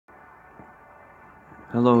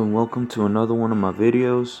Hello and welcome to another one of my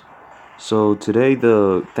videos. So today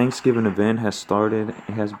the Thanksgiving event has started,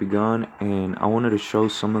 it has begun, and I wanted to show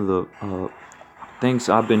some of the things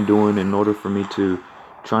I've been doing in order for me to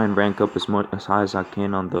try and rank up as high as I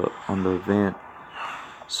can on the event.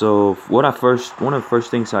 So one of the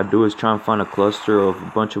first things I do is try and find a cluster of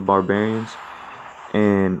a bunch of barbarians,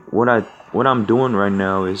 and what I'm doing right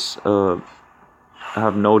now is I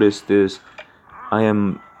have noticed is I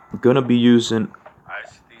am gonna be using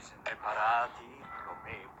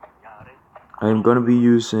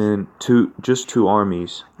just two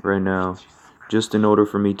armies right now, just in order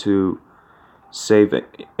for me to save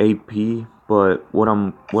AP. But what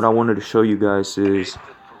I wanted to show you guys is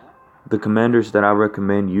the commanders that I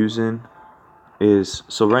recommend using is,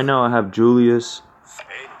 so right now I have Julius.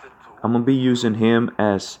 I'm gonna be using him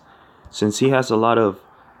since he has a lot of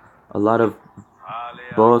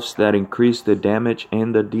buffs that increase the damage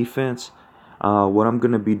and the defense. What I'm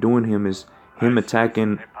gonna be doing him is him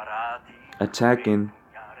attacking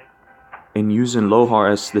and using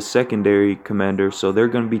Lohar as the secondary commander, so they're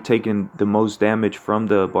going to be taking the most damage from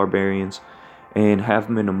the barbarians. And have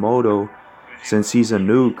Minamoto, since he's a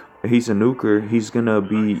nuker, he's going to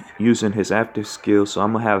be using his active skill, so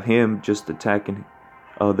I'm going to have him just attacking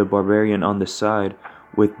the barbarian on the side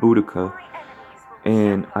with Boudica.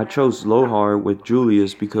 And I chose Lohar with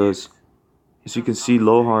Julius because, as you can see,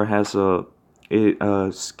 Lohar has a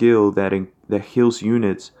skill that heals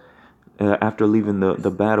units after leaving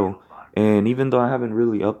the battle. And even though I haven't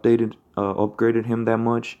really upgraded him that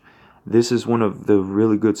much, this is one of the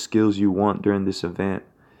really good skills you want during this event.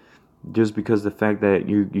 Just because the fact that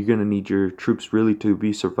you're gonna need your troops really to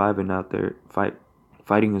be surviving out there,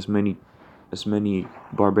 fighting as many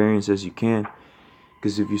barbarians as you can.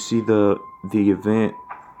 Because if you see the event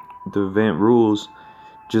rules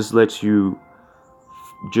just lets you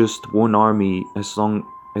just one army as long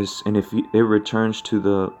as, and if it returns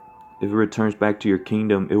back to your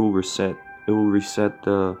kingdom, it will reset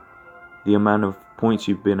the amount of points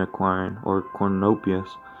you've been acquiring, or cornucopias.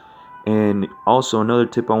 And also another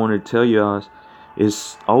tip I wanted to tell you guys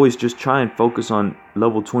is always just try and focus on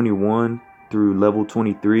level 21 through level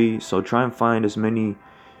 23. So try and find as many,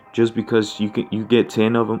 just because you get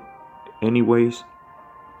 10 of them anyways.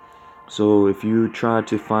 So if you try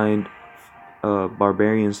to find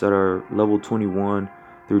barbarians that are level 21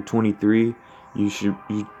 through 23, you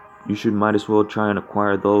should might as well try and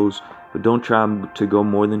acquire those. But don't try to go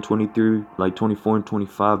more than 23, like 24 and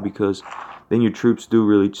 25, because then your troops do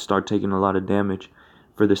really start taking a lot of damage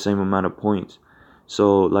for the same amount of points.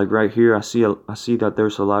 So like right here, I see that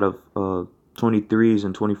there's a lot of 23s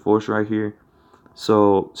and 24s right here.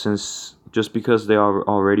 So just because they are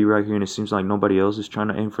already right here and it seems like nobody else is trying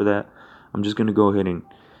to aim for that, I'm just gonna go ahead and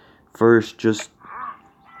first just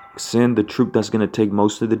send the troop that's gonna take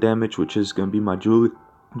most of the damage, which is gonna be my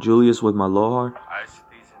Julius with my Lohar,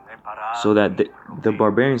 so that the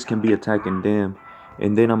barbarians can be attacking them.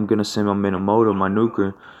 And then I'm gonna send my Minamoto, my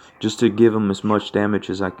nuker, just to give him as much damage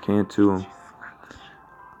as I can to him.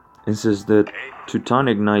 And since the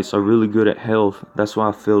Teutonic Knights are really good at health, that's why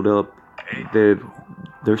I filled up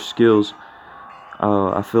their skills.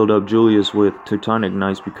 I filled up Julius with Teutonic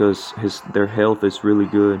Knights because their health is really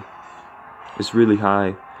good. It's really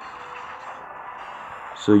high.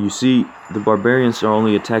 So you see, the barbarians are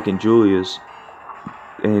only attacking Julius,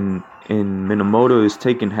 and Minamoto is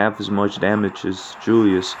taking half as much damage as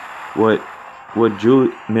Julius. What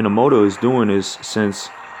Minamoto is doing is, since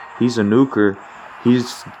he's a nuker,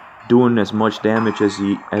 he's doing as much damage as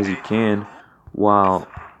he can, while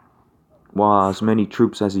as many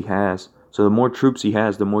troops as he has. So the more troops he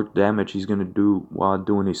has, the more damage he's gonna do while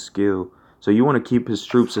doing his skill. So you want to keep his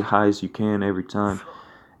troops as high as you can every time.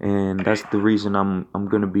 And that's the reason I'm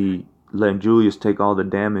gonna be letting Julius take all the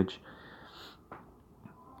damage.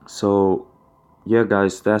 So yeah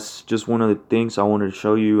guys, that's just one of the things I wanted to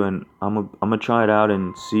show you, and I'm gonna try it out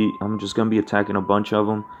and see. I'm just gonna be attacking a bunch of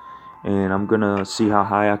them, and I'm gonna see how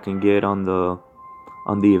high I can get on the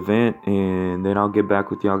event, and then I'll get back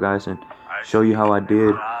with y'all guys and show you how I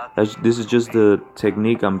did. This is just the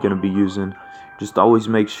technique I'm gonna be using. Just always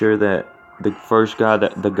make sure that the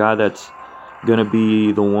guy that's gonna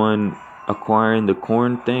be the one acquiring the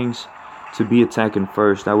corn things to be attacking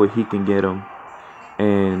first. That way he can get them,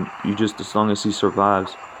 and as long as he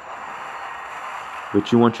survives.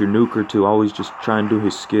 But you want your nuker to always just try and do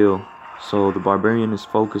his skill. So the barbarian is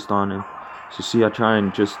focused on him. So see, I try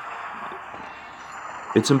and just.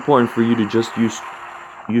 It's important for you to just use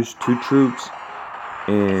two troops,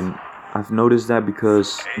 and I've noticed that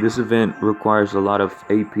because this event requires a lot of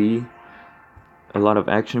AP, a lot of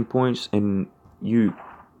action points, and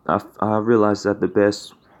I realized that the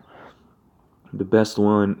best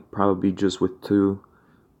one probably just with two.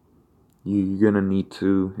 You're gonna need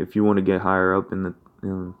two if you want to get higher up in the.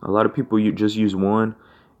 A lot of people you just use one,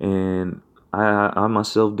 and I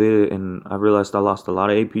myself did it, and I realized I lost a lot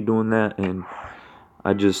of AP doing that, and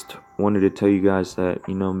I just wanted to tell you guys that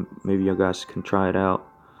maybe you guys can try it out.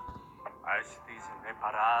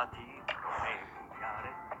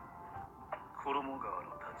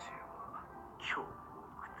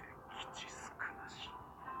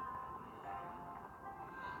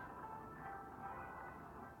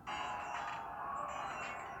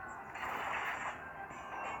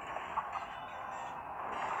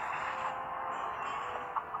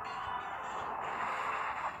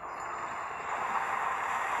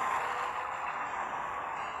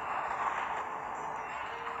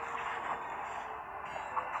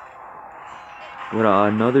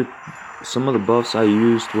 What some of the buffs I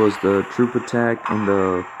used was the troop attack and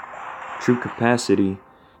the troop capacity,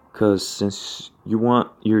 because since you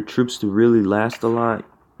want your troops to really last a lot,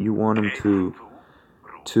 you want them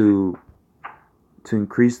to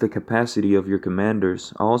increase the capacity of your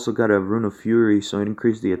commanders. I also got a Rune of Fury, so it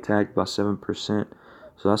increased the attack by 7%.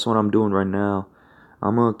 So that's what I'm doing right now.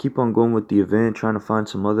 I'm gonna keep on going with the event, trying to find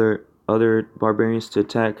some other barbarians to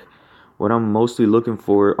attack. What I'm mostly looking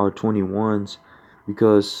for are 21s,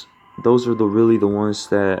 because those are really the ones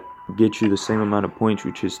that get you the same amount of points,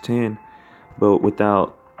 which is 10, but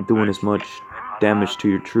without doing as much damage to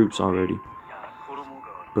your troops already.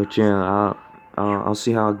 But yeah, I'll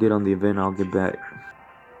see how I get on the event. I'll get back.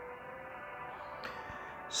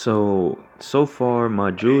 So far,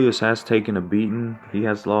 my Julius has taken a beating. He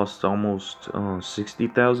has lost almost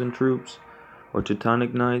 60,000 troops or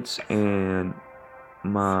Teutonic Knights, and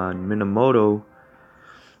my Minamoto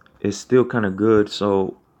is still kind of good.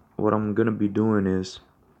 So what I'm gonna be doing is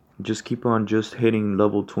just keep on just hitting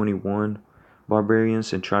level 21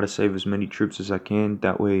 barbarians and try to save as many troops as I can.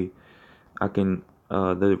 That way I can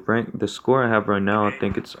the score I have right now, I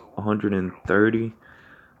think it's 130.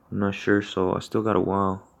 I'm not sure, so I still got a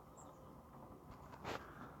while.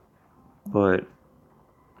 But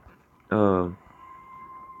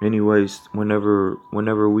anyways, whenever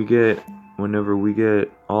we get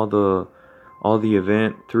all the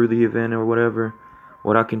event through the event or whatever,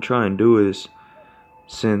 what I can try and do is,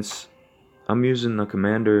 since I'm using the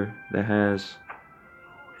commander that has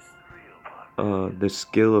the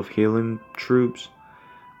skill of healing troops,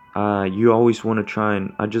 you always want to try,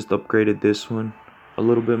 and I just upgraded this one a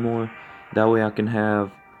little bit more. That way I can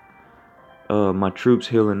have my troops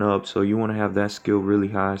healing up. So you want to have that skill really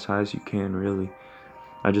high as you can, really.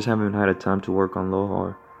 I just haven't had a time to work on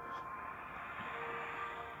Lohar.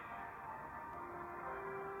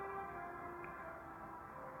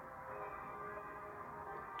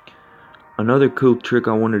 Another cool trick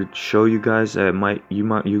I wanted to show you guys that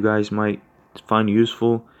you guys might find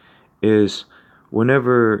useful is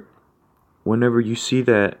whenever you see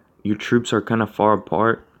that your troops are kind of far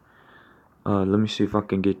apart. Let me see if I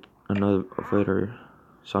can get another better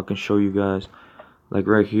so I can show you guys. Like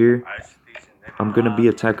right here, I'm gonna be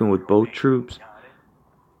attacking with both troops,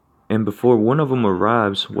 and before one of them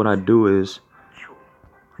arrives, what I do is,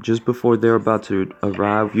 just before they're about to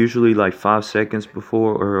arrive, usually like 5 seconds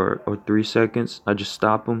before or 3 seconds, I just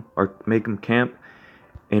stop them or make them camp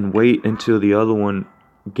and wait until the other one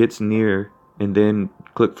gets near, and then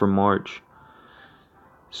click for march.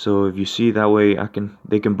 So if you see, that way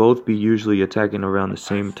they can both be usually attacking around the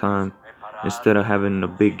same time instead of having a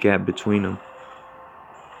big gap between them.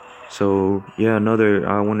 So yeah,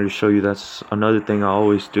 I wanted to show you, that's another thing I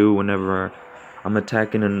always do whenever I'm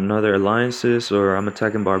attacking another alliances or I'm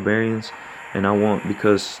attacking barbarians. And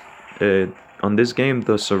because on this game,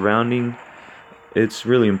 the surrounding, it's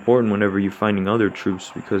really important whenever you're fighting other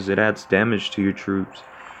troops, because it adds damage to your troops.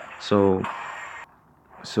 So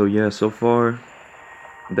yeah, so far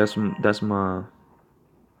that's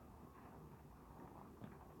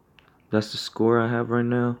the score I have right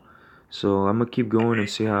now. So I'm gonna keep going and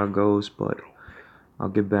see how it goes, but I'll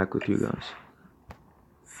get back with you guys.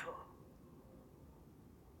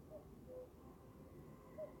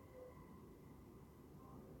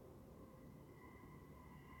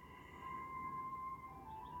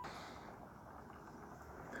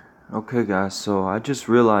 Okay guys, so I just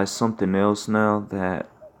realized something else now that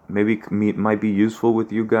maybe might be useful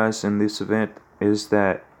with you guys in this event, is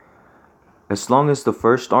that as long as the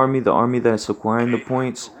first army, the army that's acquiring the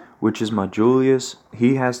points, which is my Julius,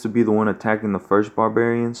 he has to be the one attacking the first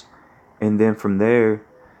barbarians, and then from there,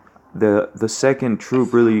 the second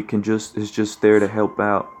troop really is just there to help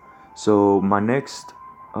out. So my next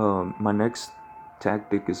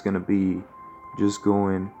tactic is gonna be just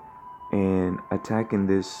going and attacking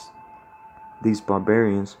these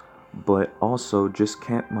barbarians, but also just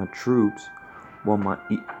camp my troops while my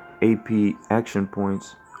AP action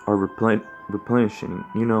points are replenishing.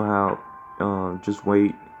 You know how just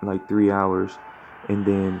wait like 3 hours and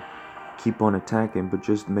then keep on attacking, but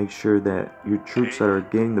just make sure that your troops that are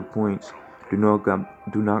getting the points do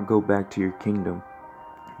not go back to your kingdom.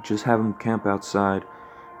 Just have them camp outside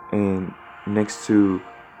and next to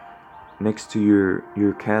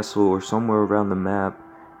your castle or somewhere around the map,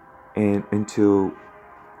 and until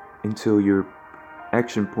your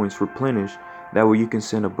action points replenish. That way you can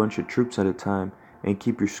send a bunch of troops at a time and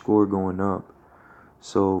keep your score going up.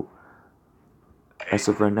 So as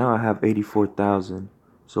of right now, I have 84,000.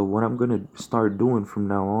 So what I'm gonna start doing from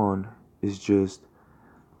now on is just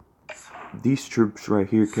these troops right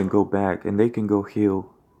here can go back and they can go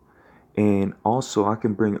heal, and also I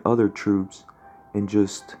can bring other troops and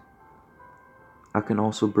just I can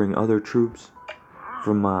also bring other troops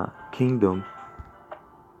from my kingdom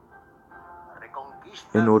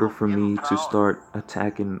in order for me to start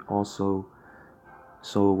attacking also.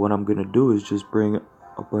 So what I'm gonna do is just bring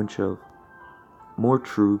a bunch of more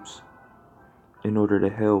troops in order to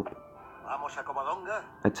help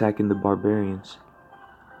attacking the barbarians.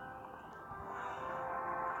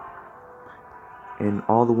 And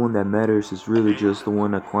all the one that matters is really just the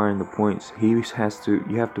one acquiring the points. You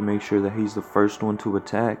have to make sure that he's the first one to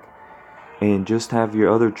attack, and just have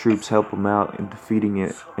your other troops help him out in defeating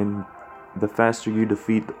it. And the faster you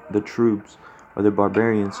defeat the troops or the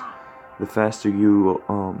barbarians, the faster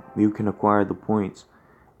you can acquire the points,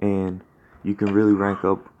 and you can really rank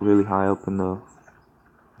up really high up in the.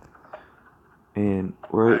 And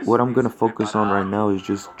what I'm gonna focus on right now is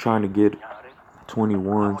just trying to get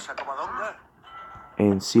 21s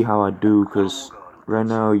and see how I do, because right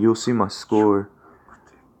now you'll see my score,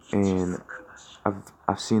 and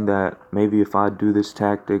I've seen that maybe if I do this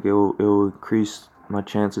tactic, it'll increase my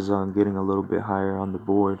chances on getting a little bit higher on the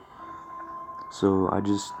board. So I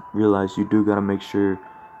just realized you do gotta make sure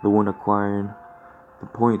the one acquiring the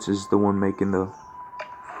points is the one making the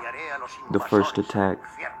first attack.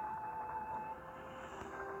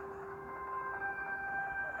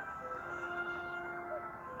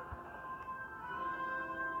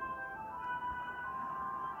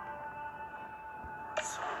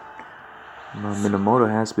 Minamoto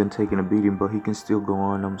has been taking a beating, but he can still go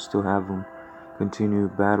on. I'm still have him continue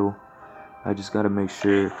battle. I just gotta make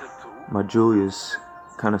sure my Julius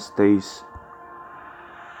kind of stays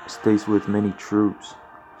with many troops.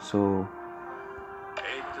 So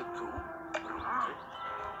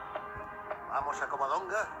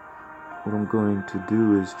what I'm going to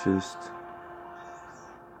do is just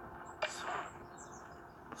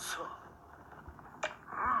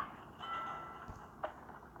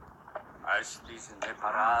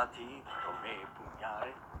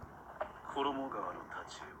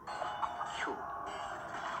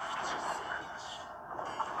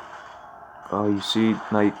you see,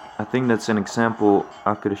 like, I think that's an example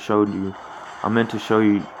I could have showed you. I meant to show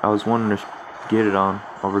you, I was wanting to get it on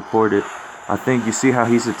or record it. I think you see how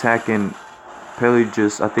he's attacking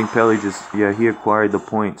Pelagius. I think Pelagius, yeah, he acquired the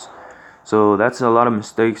points. So that's a lot of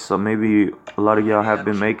mistakes. So maybe a lot of y'all have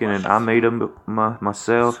been making, and I made them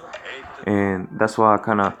myself. And that's why I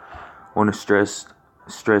kind of want to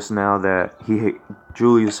stress now that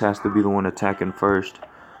Julius has to be the one attacking first.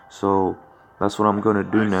 So that's what I'm gonna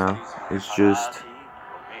do now. Is just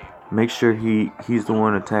make sure he's the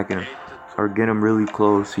one attacking, or get him really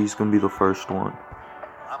close. He's gonna be the first one.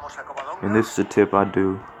 And this is a tip I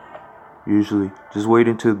do usually. Just wait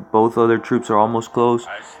until both other troops are almost close,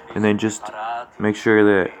 and then just make sure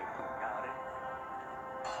that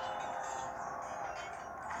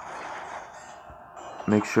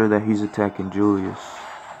he's attacking Julius.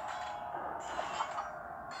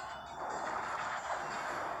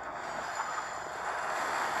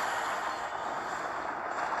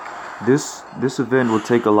 This event will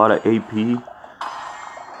take a lot of AP,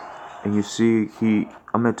 and you see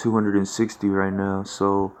I'm at 260 right now.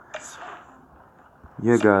 So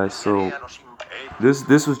yeah, guys, so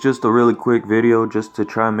this was just a really quick video just to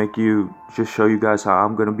try and show you guys how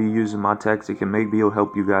I'm gonna be using my tactic, and maybe it'll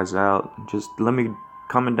help you guys out. Just let me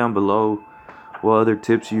comment down below what other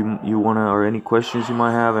tips you wanna, or any questions you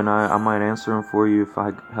might have, and I might answer them for you if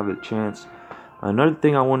I have a chance. Another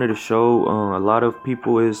thing I wanted to show a lot of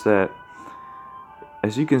people is that,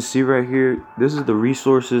 as you can see right here, this is the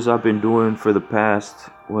resources I've been doing for the past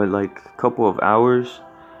like a couple of hours.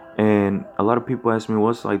 And a lot of people ask me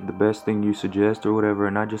what's like the best thing you suggest or whatever,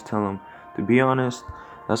 and I just tell them, to be honest,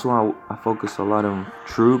 that's why I focus a lot on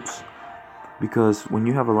troops. because when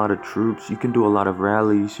you have a lot of troops, you can do a lot of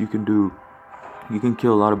rallies. You can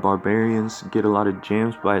kill a lot of barbarians, get a lot of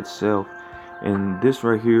gems by itself. And this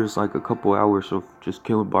right here is like a couple hours of just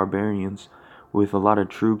killing barbarians with a lot of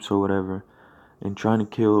troops or whatever, and trying to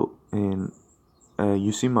kill. And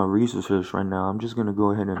you see my resources right now. I'm just gonna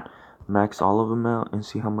go ahead and max all of them out and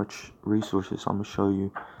see how much resources I'm gonna show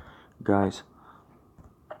you guys.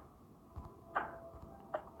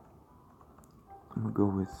 I'm gonna go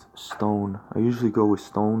with stone. I usually go with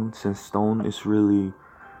stone since stone is really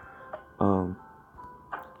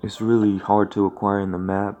it's really hard to acquire in the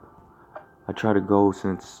map. I try to go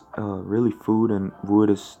since really food and wood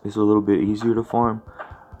is a little bit easier to farm.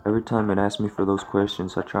 Every time it asks me for those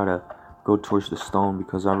questions, I try to go towards the stone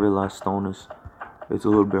because I realize stone is it's a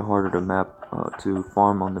little bit harder to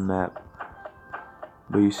farm on the map.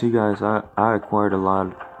 But you see, guys, I acquired a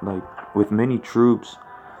lot. Like with many troops,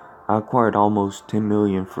 I acquired almost 10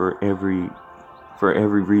 million for every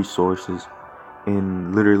resources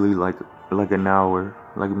in literally like an hour,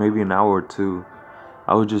 like maybe an hour or two.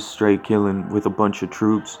 I was just straight killing with a bunch of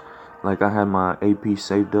troops. Like I had my AP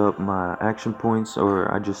saved up, my action points,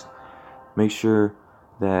 or I just make sure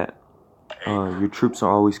that your troops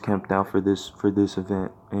are always camped out for this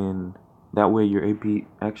event, and that way your AP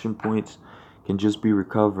action points can just be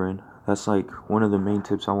recovering. That's like one of the main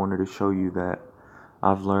tips I wanted to show you that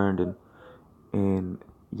I've learned, and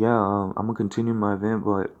yeah, I'm gonna continue my event,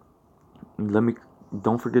 but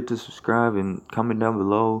don't forget to subscribe and comment down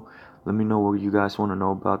below. Let me know what you guys want to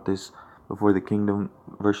know about this before the Kingdom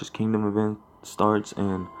versus Kingdom event starts.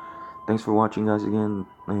 And thanks for watching, guys, again,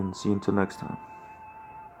 and see you until next time.